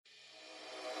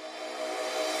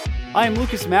I am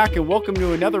Lucas Mack, and welcome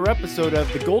to another episode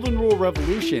of The Golden Rule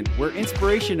Revolution, where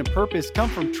inspiration and purpose come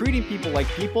from treating people like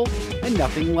people and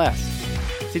nothing less.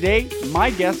 Today,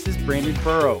 my guest is Brandon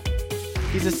Burho.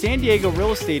 He's a San Diego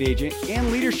real estate agent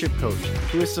and leadership coach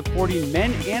who is supporting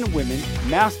men and women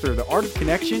master the art of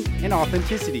connection and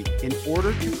authenticity in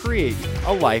order to create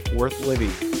a life worth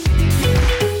living.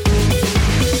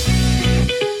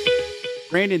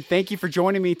 Brandon, thank you for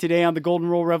joining me today on The Golden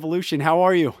Rule Revolution. How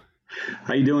are you?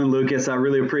 How you doing, Lucas? I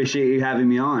really appreciate you having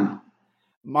me on.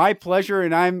 My pleasure,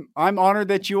 and I'm honored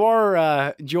that you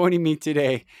are joining me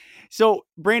today. So,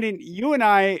 Brandon, you and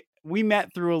I, we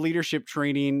met through a leadership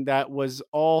training that was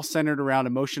all centered around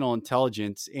emotional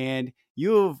intelligence, and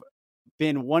you have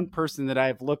been one person that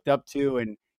I've looked up to,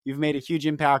 and you've made a huge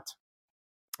impact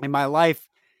in my life.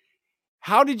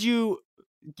 How did you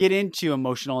get into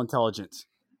emotional intelligence?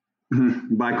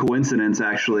 By coincidence,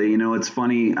 actually. You know, it's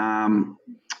funny.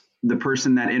 The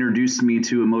person that introduced me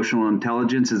to emotional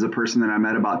intelligence is a person that I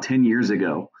met about 10 years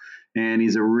ago. And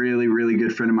he's a really, really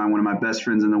good friend of mine, one of my best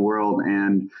friends in the world.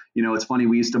 And, you know, it's funny,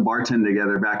 we used to bartend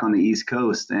together back on the East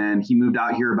Coast. And he moved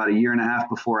out here about a year and a half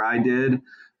before I did.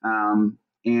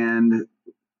 And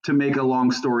to make a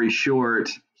long story short,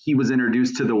 he was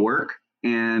introduced to the work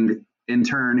and in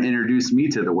turn introduced me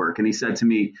to the work. And he said to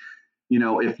me, you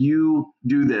know, if you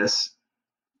do this,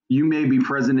 you may be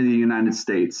president of the United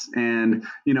States. And,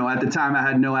 you know, at the time I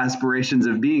had no aspirations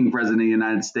of being president of the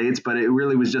United States, but it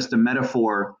really was just a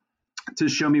metaphor to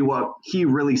show me what he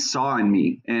really saw in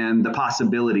me and the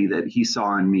possibility that he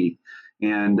saw in me.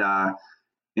 And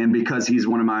because he's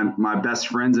one of my best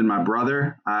friends and my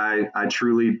brother, I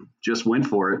truly just went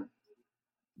for it.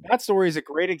 That story is a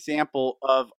great example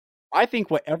of, I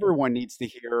think, what everyone needs to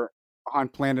hear on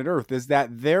planet Earth is that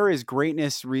there is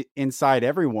greatness inside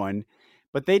everyone,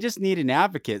 but they just need an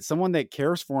advocate, someone that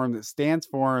cares for them, that stands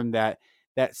for them,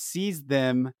 that sees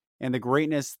them and the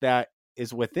greatness that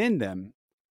is within them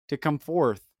to come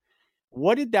forth.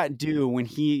 What did that do when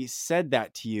he said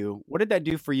that to you? What did that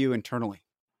do for you internally?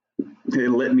 It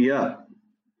lit me up,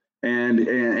 and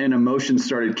emotions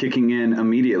started kicking in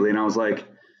immediately. And I was like,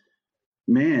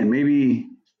 man,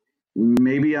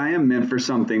 maybe I am meant for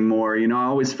something more. You know, I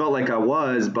always felt like I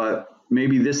was, but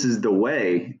maybe this is the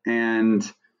way. And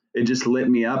it just lit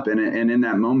me up. And in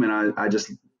that moment, I just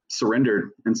surrendered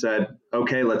and said,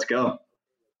 okay, let's go.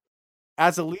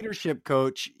 As a leadership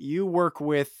coach, you work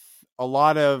with a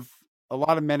lot of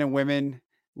men and women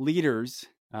leaders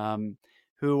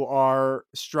who are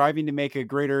striving to make a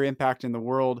greater impact in the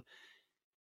world.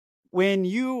 When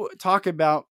you talk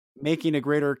about making a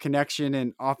greater connection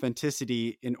and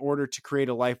authenticity in order to create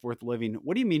a life worth living,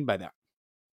 what do you mean by that?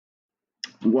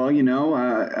 Well, you know,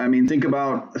 I mean, think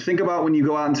about when you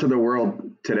go out into the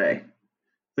world today.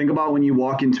 Think about when you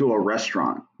walk into a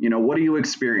restaurant. You know, what do you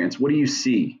experience? What do you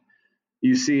see?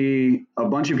 You see a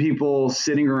bunch of people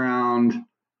sitting around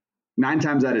 9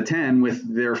 times out of 10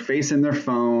 with their face in their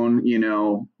phone. You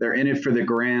know, they're in it for the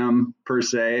gram per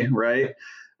se, right?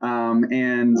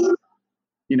 And,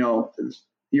 you know,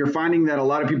 you're finding that a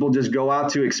lot of people just go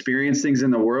out to experience things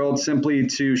in the world simply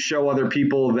to show other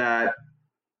people that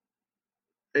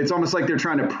it's almost like they're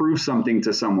trying to prove something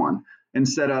to someone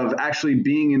instead of actually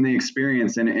being in the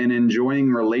experience and enjoying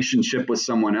relationship with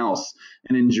someone else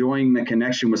and enjoying the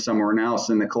connection with someone else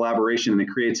and the collaboration and the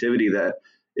creativity that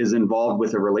is involved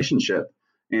with a relationship.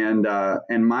 And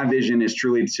my vision is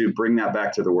truly to bring that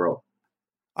back to the world.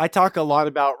 I talk a lot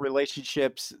about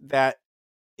relationships, that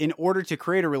in order to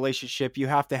create a relationship, you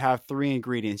have to have 3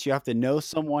 ingredients. You have to know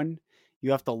someone,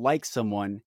 you have to like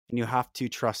someone, and you have to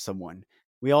trust someone.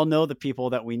 We all know the people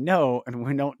that we know and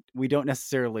we don't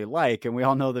necessarily like, and we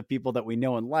all know the people that we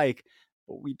know and like,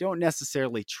 but we don't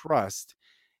necessarily trust.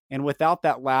 And without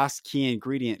that last key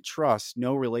ingredient, trust,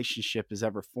 no relationship is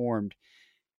ever formed.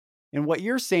 And what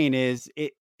you're saying is,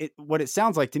 what it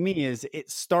sounds like to me is it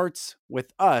starts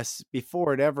with us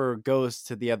before it ever goes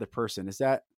to the other person. Is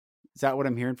that what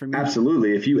I'm hearing from you?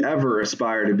 Absolutely. If you ever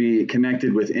aspire to be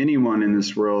connected with anyone in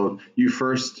this world, you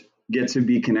first get to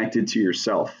be connected to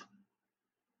yourself.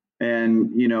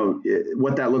 And, you know,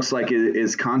 what that looks like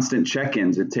is constant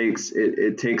check-ins. It takes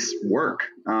work.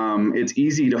 It's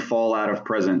easy to fall out of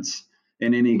presence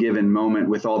in any given moment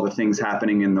with all the things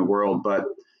happening in the world. But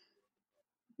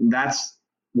that's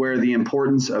where the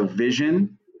importance of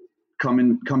vision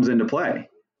comes into play.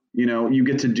 You know, you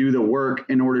get to do the work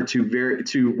in order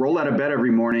to roll out of bed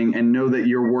every morning and know that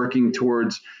you're working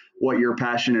towards what you're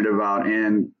passionate about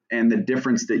and the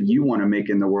difference that you want to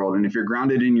make in the world. And if you're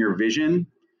grounded in your vision,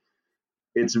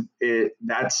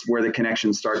 that's where the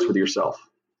connection starts with yourself.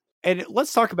 And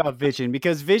let's talk about vision,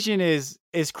 because vision is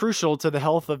crucial to the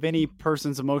health of any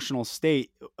person's emotional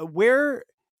state. Where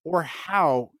or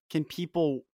how can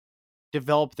people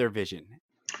develop their vision?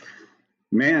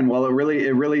 Man, well,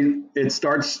 it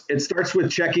starts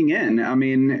with checking in. I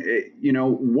mean,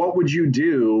 what would you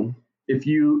do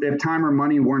if time or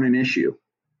money weren't an issue?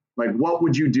 Like, what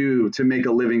would you do to make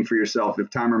a living for yourself if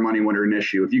time or money weren't an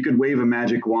issue? If you could wave a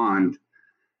magic wand,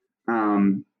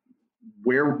 um,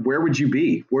 where would you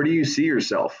be? Where do you see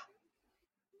yourself?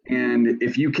 And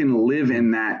if you can live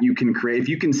in that, you can create. If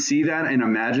you can see that and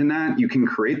imagine that, you can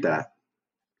create that.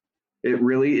 It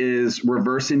really is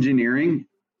reverse engineering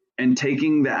and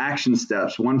taking the action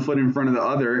steps one foot in front of the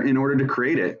other in order to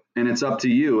create it. And it's up to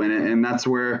you. And that's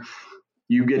where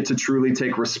you get to truly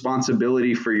take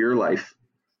responsibility for your life.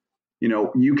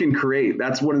 You can create.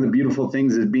 That's one of the beautiful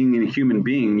things is being a human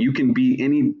being. You can be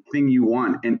anything you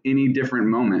want in any different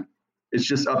moment. It's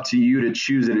just up to you to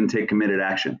choose it and take committed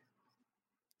action.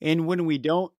 And when we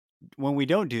don't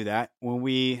do that, when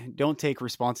we don't take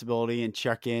responsibility and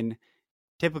check in,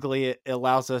 typically it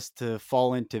allows us to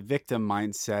fall into victim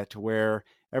mindset where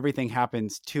everything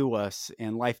happens to us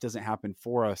and life doesn't happen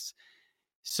for us.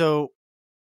 So,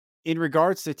 in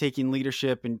regards to taking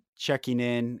leadership and checking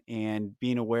in and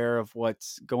being aware of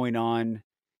what's going on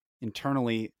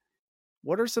internally,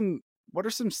 what are some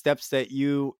steps that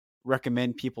you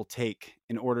recommend people take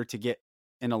in order to get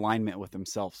in alignment with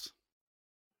themselves?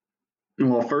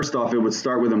 Well, first off, it would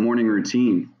start with a morning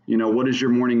routine. What does your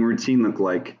morning routine look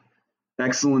like?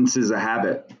 Excellence is a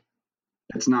habit.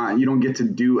 It's not, you don't get to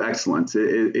do excellence.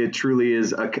 It truly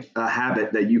is a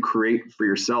habit that you create for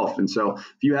yourself. And so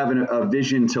if you have a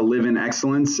vision to live in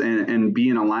excellence and be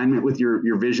in alignment with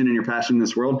your vision and your passion in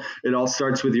this world, it all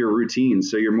starts with your routines.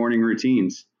 So your morning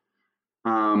routines.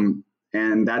 And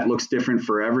that looks different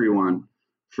for everyone.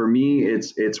 For me,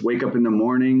 it's wake up in the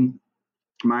morning.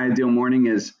 My ideal morning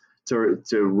is to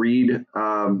read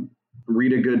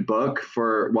a good book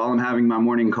while I'm having my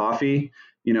morning coffee.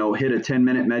 Hit a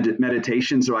 10-minute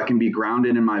meditation so I can be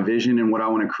grounded in my vision and what I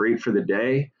want to create for the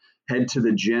day. Head to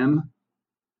the gym,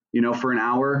 for an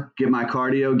hour, get my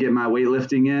cardio, get my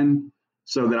weightlifting in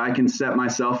so that I can set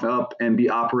myself up and be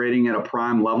operating at a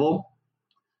prime level.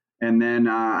 And then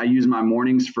I use my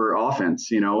mornings for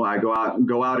offense. I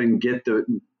go out and get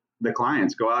the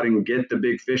clients, go out and get the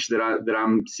big fish that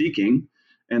I'm seeking.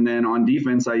 And then on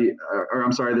defense,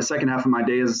 the second half of my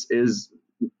day is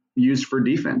used for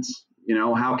defense.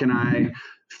 How can I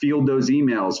field those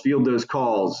emails, field those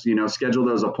calls, schedule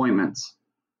those appointments?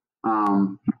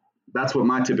 That's what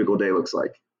my typical day looks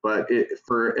like. But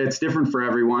it's different for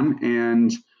everyone,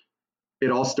 and it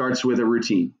all starts with a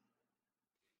routine.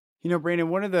 Brandon,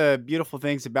 one of the beautiful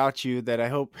things about you that I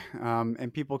hope,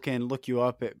 and people can look you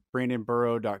up at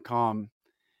brandonburho.com.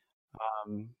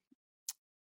 Um,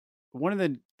 One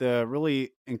of the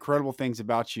really incredible things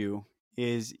about you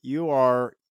is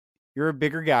you're a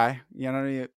bigger guy.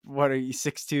 What are you,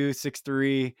 6'2",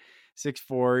 6'3",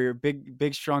 6'4"? You're a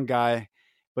big, strong guy,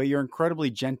 but you're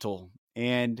incredibly gentle,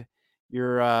 and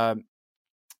you're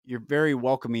you're very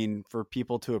welcoming for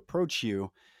people to approach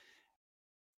you.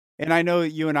 And I know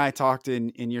you and I talked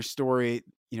in your story,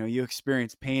 you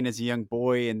experienced pain as a young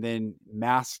boy and then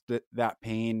masked that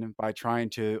pain by trying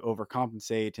to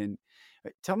overcompensate. And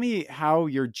tell me how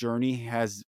your journey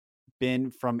has been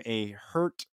from a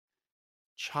hurt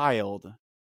child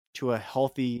to a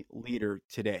healthy leader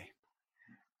today.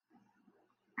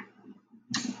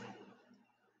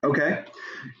 Okay.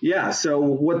 Yeah. So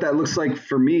what that looks like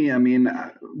for me, I mean,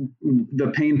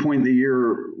 the pain point that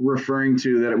you're referring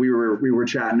to that we were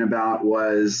chatting about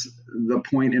was the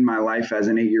point in my life as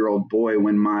an 8-year-old boy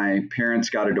when my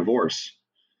parents got a divorce.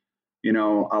 A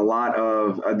lot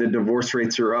of the divorce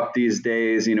rates are up these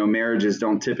days. Marriages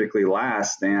don't typically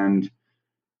last. And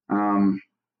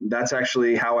that's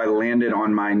actually how I landed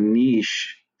on my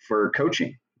niche for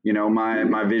coaching.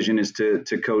 My vision is to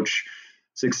coach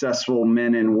successful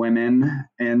men and women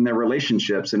and their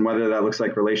relationships, and whether that looks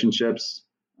like relationships,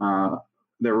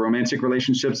 their romantic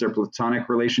relationships, their platonic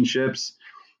relationships,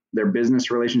 their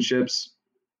business relationships.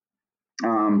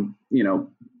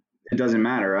 It doesn't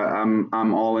matter.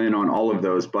 I'm all in on all of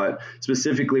those, but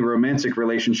specifically romantic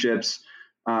relationships.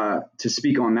 To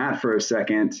speak on that for a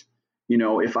second,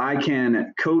 if I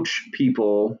can coach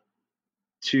people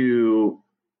to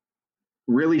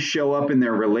really show up in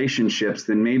their relationships,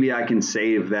 then maybe I can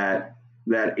save that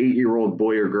 8-year-old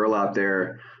boy or girl out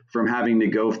there from having to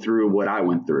go through what I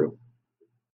went through.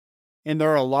 And there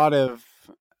are a lot of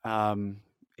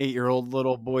 8-year-old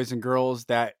little boys and girls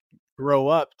that grow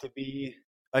up to be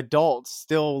adults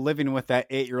still living with that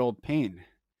 8-year-old pain.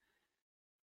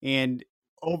 And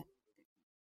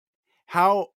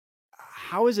How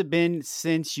how has it been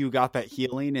since you got that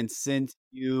healing and since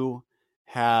you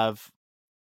have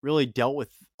really dealt with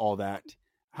all that?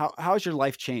 How has your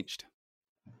life changed?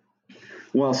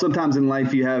 Well, sometimes in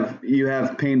life you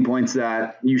have pain points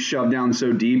that you shove down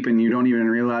so deep and you don't even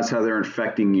realize how they're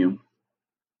affecting you.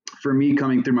 For me,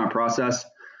 coming through my process,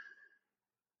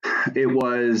 it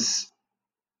was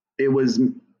it was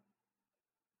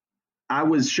I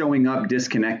was showing up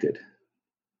disconnected.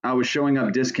 I was showing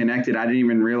up disconnected. I didn't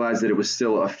even realize that it was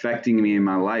still affecting me in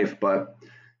my life. But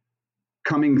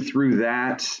coming through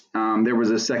that, there was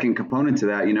a second component to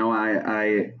that.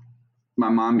 My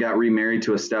mom got remarried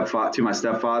to my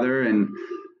stepfather, and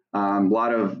a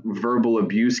lot of verbal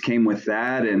abuse came with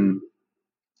that. And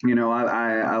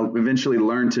I eventually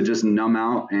learned to just numb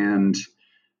out and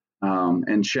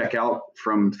check out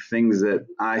from things that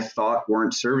I thought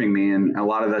weren't serving me. And a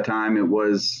lot of the time it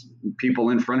was people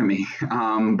in front of me.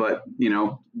 But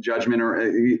judgment,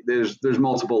 or there's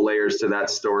multiple layers to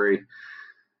that story.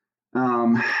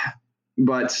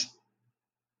 But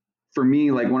for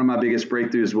me, like, one of my biggest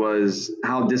breakthroughs was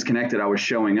how disconnected I was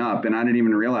showing up, and I didn't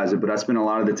even realize it. But I spent a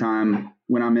lot of the time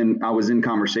when I was in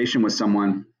conversation with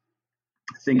someone,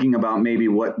 thinking about maybe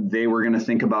what they were going to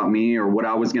think about me or what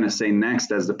I was going to say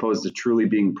next, as opposed to truly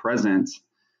being present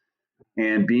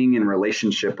and being in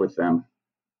relationship with them.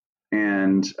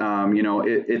 And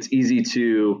it's easy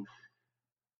to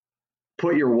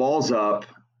put your walls up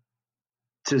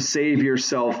to save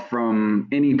yourself from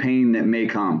any pain that may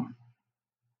come.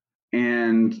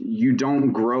 And you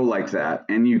don't grow like that,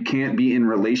 and you can't be in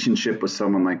relationship with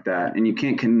someone like that, and you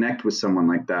can't connect with someone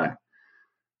like that.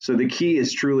 So the key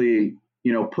is truly,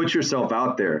 put yourself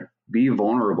out there, be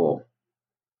vulnerable,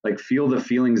 like, feel the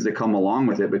feelings that come along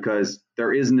with it, because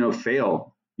there is no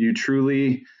fail. You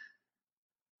truly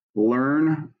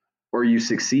learn or you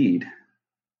succeed.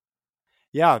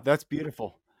 Yeah, that's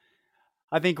beautiful.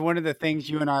 I think one of the things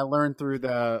you and I learned through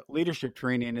the leadership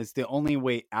training is the only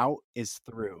way out is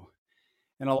through.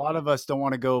 And a lot of us don't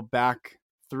want to go back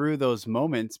through those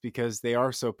moments because they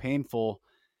are so painful.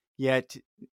 Yet,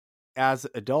 as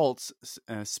adults,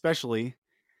 especially,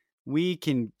 we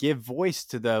can give voice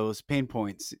to those pain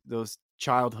points, those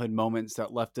childhood moments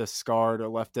that left us scarred or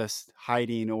left us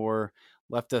hiding or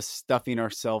left us stuffing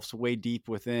ourselves way deep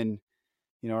within,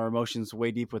 our emotions way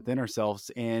deep within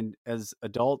ourselves. And as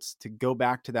adults, to go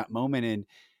back to that moment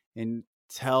and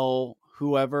tell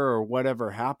whoever or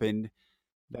whatever happened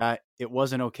that it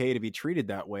wasn't okay to be treated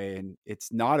that way, and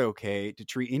it's not okay to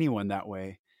treat anyone that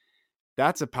way.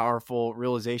 That's a powerful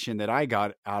realization that I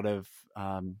got out of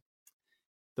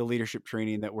the leadership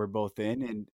training that we're both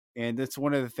in, and that's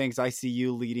one of the things I see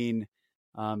you leading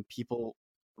people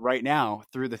right now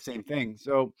through the same thing.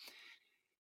 So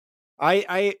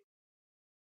I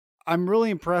I'm really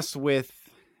impressed with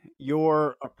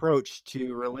your approach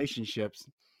to relationships.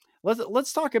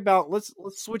 Let's talk about let's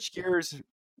switch gears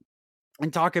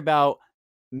and talk about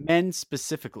men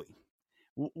specifically.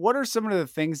 What are some of the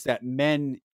things that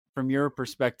men, from your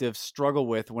perspective, struggle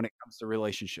with when it comes to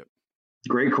relationship?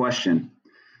 Great question.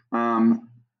 Um,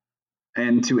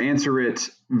 and to answer it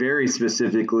very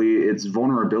specifically, it's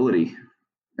vulnerability.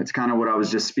 It's kind of what I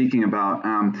was just speaking about.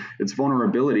 It's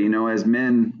vulnerability. As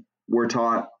men, we're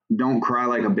taught, don't cry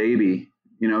like a baby.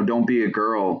 Don't be a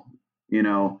girl.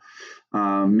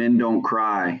 Men don't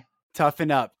cry.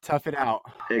 Toughen up, tough it out.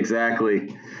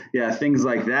 Exactly. Yeah, things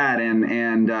like that.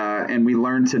 And we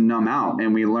learn to numb out,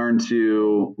 and we learn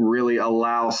to really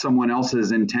allow someone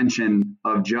else's intention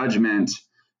of judgment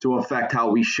to affect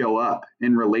how we show up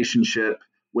in relationship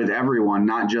with everyone,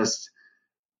 not just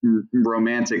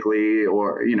romantically,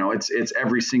 or it's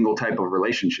every single type of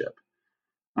relationship.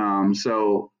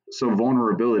 So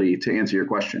vulnerability, to answer your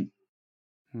question.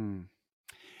 Hmm.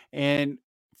 And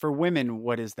for women,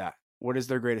 what is that? What is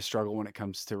their greatest struggle when it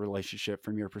comes to relationship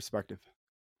from your perspective?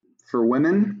 For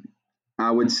women, I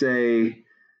would say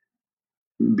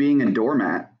being a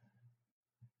doormat.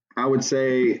 I would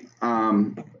say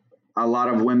a lot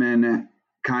of women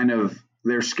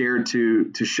they're scared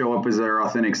to show up as their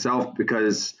authentic self,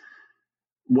 because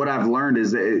what I've learned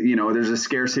is that, there's a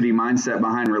scarcity mindset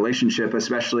behind relationship,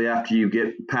 especially after you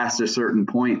get past a certain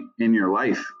point in your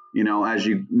life. As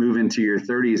you move into your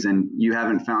 30s and you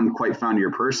haven't quite found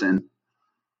your person,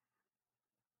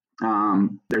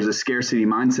 there's a scarcity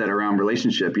mindset around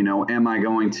relationship. Am I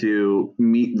going to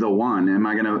meet the one? Am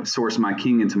I going to source my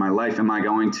king into my life? Am I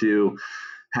going to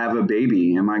have a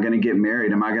baby? Am I going to get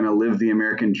married? Am I going to live the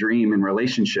American dream in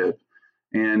relationship?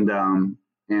 And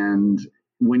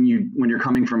when you're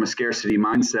coming from a scarcity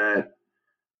mindset,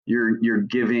 you're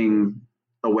giving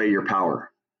away your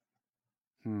power.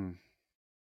 Hmm.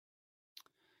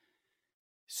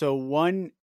 So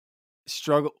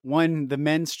the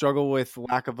men struggle with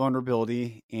lack of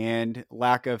vulnerability and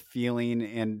lack of feeling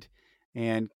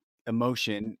and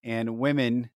emotion, and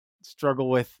women struggle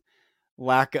with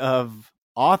lack of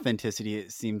authenticity,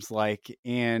 it seems like,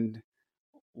 and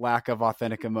lack of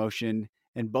authentic emotion,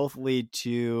 and both lead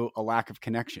to a lack of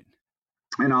connection.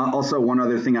 And also, one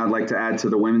other thing I'd like to add to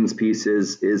the women's piece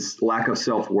is lack of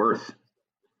self-worth.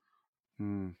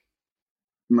 Hmm.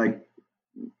 Like,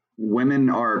 women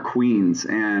are queens,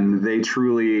 and they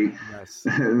truly Yes.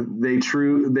 they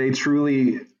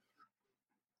truly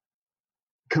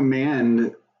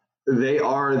command. They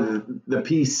are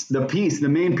the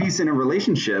main piece in a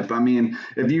relationship. I mean,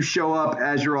 if you show up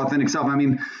as your authentic self, I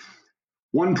mean,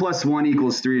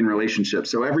 1+1 = 3 in relationships.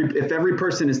 So if every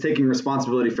person is taking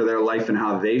responsibility for their life and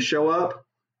how they show up,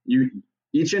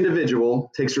 each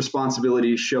individual takes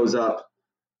responsibility, shows up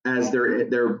as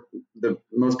they're the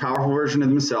most powerful version of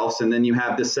themselves, and then you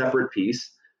have this separate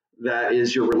piece that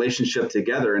is your relationship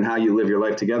together and how you live your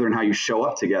life together and how you show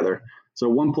up together. So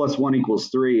 1+1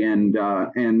 = 3, and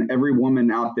every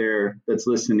woman out there that's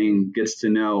listening gets to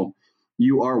know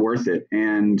you are worth it,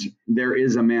 and there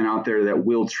is a man out there that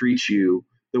will treat you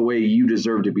the way you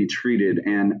deserve to be treated,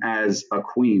 and as a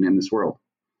queen in this world.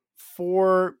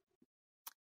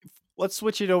 Let's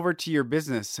switch it over to your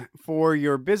business. For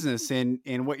your business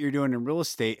and what you're doing in real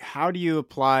estate, how do you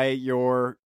apply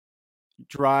your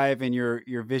drive and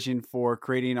your vision for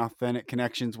creating authentic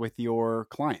connections with your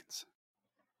clients?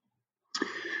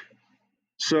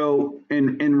 So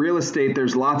in real estate,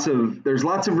 there's lots of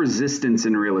resistance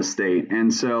in real estate,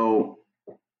 and so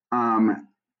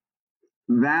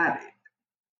that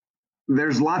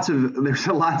there's lots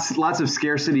of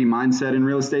scarcity mindset in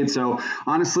real estate. So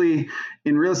honestly,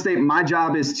 in real estate, my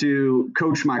job is to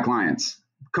coach my clients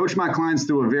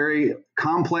through a very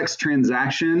complex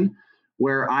transaction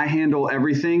where I handle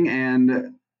everything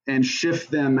and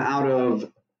shift them out of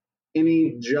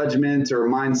any judgment or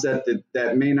mindset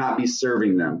that may not be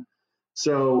serving them.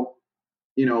 So,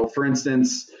 for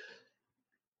instance,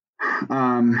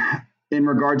 in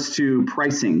regards to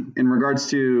pricing, in regards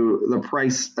to the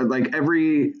price, like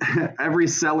every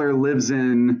seller lives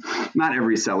in, not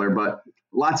every seller, but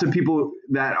lots of people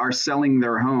that are selling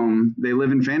their home, they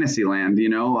live in fantasy land.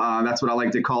 That's what I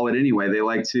like to call it anyway. They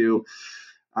like to,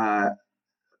 of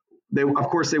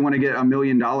course, they want to get $1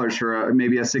 million for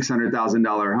maybe a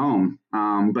 $600,000 home,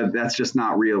 but that's just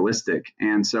not realistic.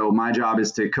 And so my job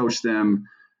is to coach them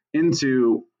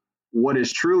into what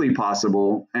is truly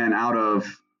possible and out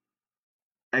of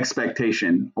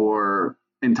expectation or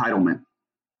entitlement.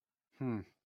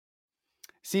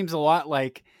 Seems a lot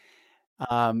like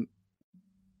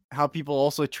how people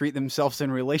also treat themselves in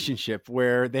relationship,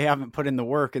 where they haven't put in the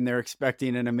work and they're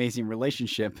expecting an amazing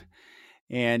relationship.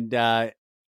 And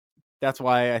that's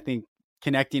why I think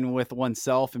connecting with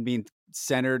oneself and being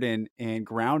centered and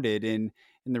grounded in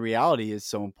the reality is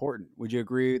so important. Would you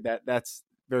agree that that's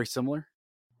very similar?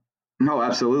 No,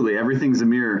 absolutely. Everything's a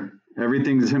mirror.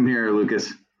 Everything's a mirror,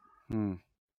 Lucas. And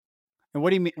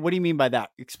what do you mean by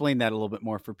that? Explain that a little bit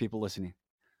more for people listening.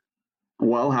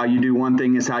 Well, how you do one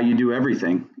thing is how you do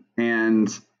everything. And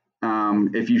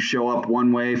if you show up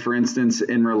one way, for instance,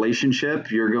 in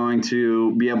relationship, you're going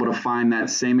to be able to find that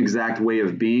same exact way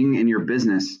of being in your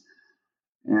business,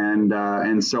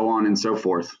 and so on and so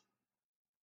forth.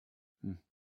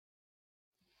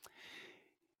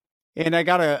 And I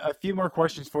got a few more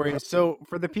questions for you. So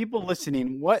for the people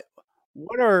listening, what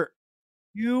are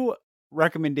few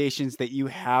recommendations that you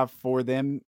have for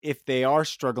them if they are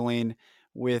struggling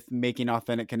with making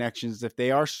authentic connections, if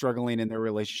they are struggling in their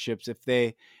relationships, if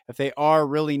they are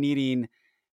really needing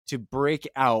to break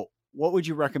out? What would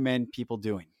you recommend people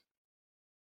doing?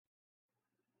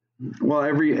 Well,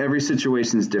 every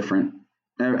situation is different.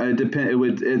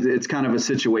 It's kind of a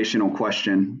situational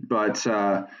question, but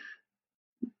I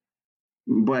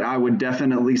would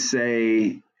definitely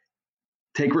say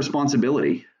take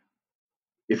responsibility.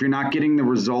 If you're not getting the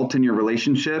result in your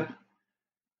relationships,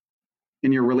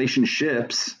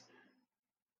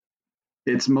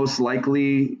 it's most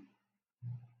likely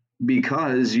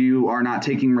because you are not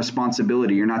taking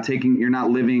responsibility. You're not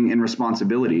living in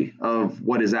responsibility of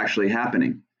what is actually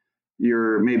happening.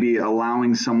 You're maybe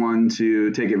allowing someone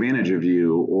to take advantage of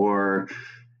you, or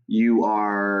you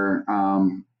are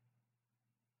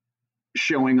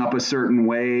showing up a certain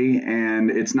way and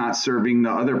it's not serving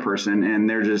the other person, and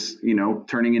they're just,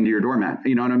 turning into your doormat.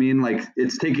 You know what I mean? Like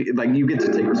you get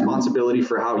to take responsibility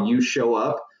for how you show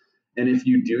up. And if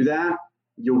you do that,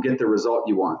 you'll get the result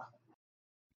you want.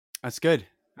 That's good.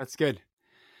 That's good.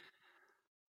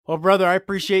 Well, brother, I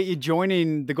appreciate you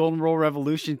joining the Golden Rule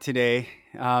Revolution today.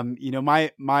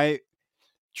 My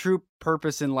true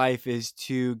purpose in life is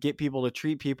to get people to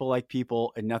treat people like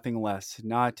people and nothing less.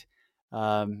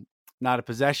 Um, not a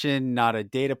possession, not a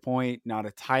data point, not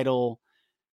a title.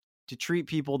 To treat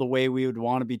people the way we would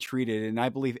want to be treated. And I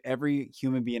believe every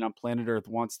human being on planet Earth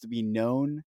wants to be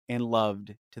known and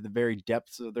loved to the very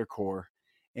depths of their core.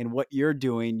 And what you're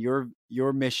doing,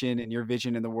 your mission and your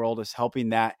vision in the world is helping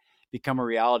that become a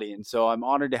reality. And so I'm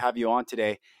honored to have you on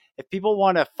today. If people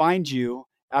want to find you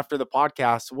after the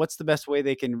podcast, what's the best way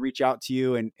they can reach out to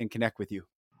you and connect with you?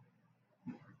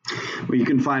 Well, you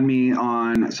can find me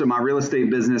so my real estate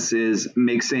business is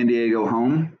Make San Diego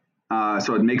Home.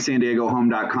 So at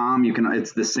makesanDiegoHome.com,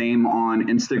 it's the same on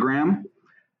Instagram.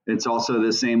 It's also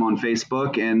the same on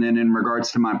Facebook. And then in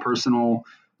regards to my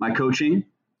coaching,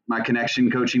 my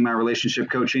connection coaching, my relationship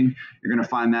coaching, you're going to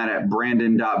find that at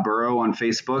Brandon.Burho on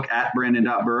Facebook, at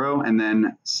Brandon.Burho, and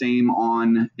then same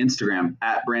on Instagram,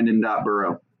 at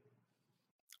Brandon.Burho.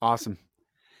 Awesome.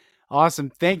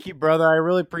 Thank you, brother. I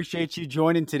really appreciate you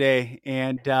joining today.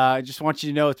 And I just want you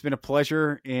to know it's been a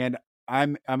pleasure. And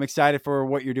I'm excited for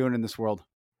what you're doing in this world.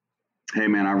 Hey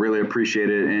man, I really appreciate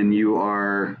it. And you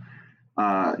are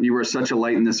such a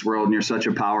light in this world, and you're such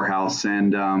a powerhouse,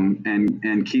 and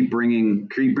keep bringing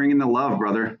the love,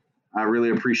 brother. I really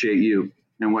appreciate you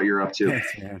and what you're up to.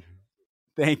 Thanks, man.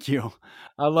 Thank you.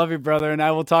 I love you, brother. And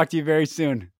I will talk to you very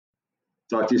soon.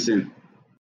 Talk to you soon.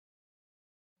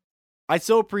 I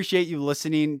so appreciate you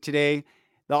listening today.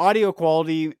 The audio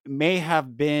quality may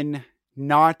have been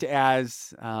not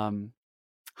as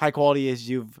high quality as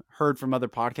you've heard from other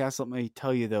podcasts. Let me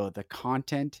tell you, though, the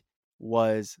content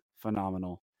was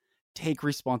phenomenal. Take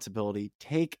responsibility.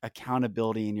 Take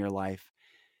accountability in your life.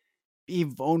 Be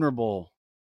vulnerable.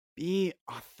 Be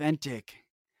authentic.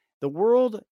 The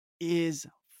world is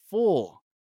full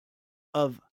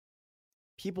of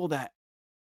people that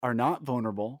are not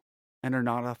vulnerable and are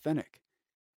not authentic.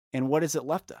 And what has it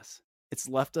left us? It's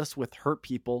left us with hurt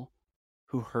people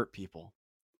who hurt people.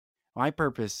 My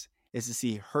purpose is to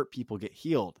see hurt people get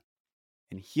healed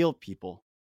and healed people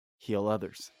heal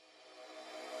others.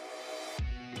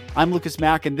 I'm Lucas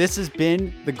Mack, and this has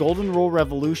been the Golden Rule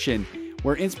Revolution,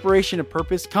 where inspiration and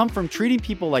purpose come from treating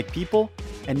people like people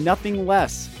and nothing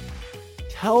less.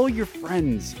 Tell your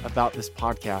friends about this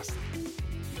podcast.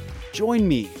 Join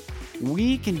me.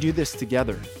 We can do this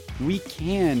together. We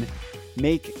can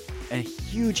make a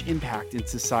huge impact in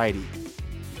society.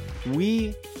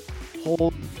 We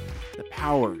hold the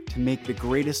power to make the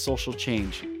greatest social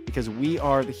change because we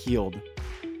are the healed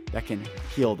that can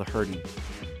heal the hurting.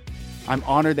 I'm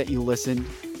honored that you listened.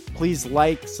 Please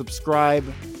like, subscribe,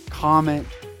 comment,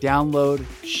 download,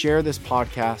 share this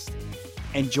podcast,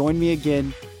 and join me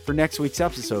again for next week's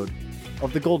episode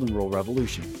of the Golden Rule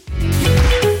Revolution.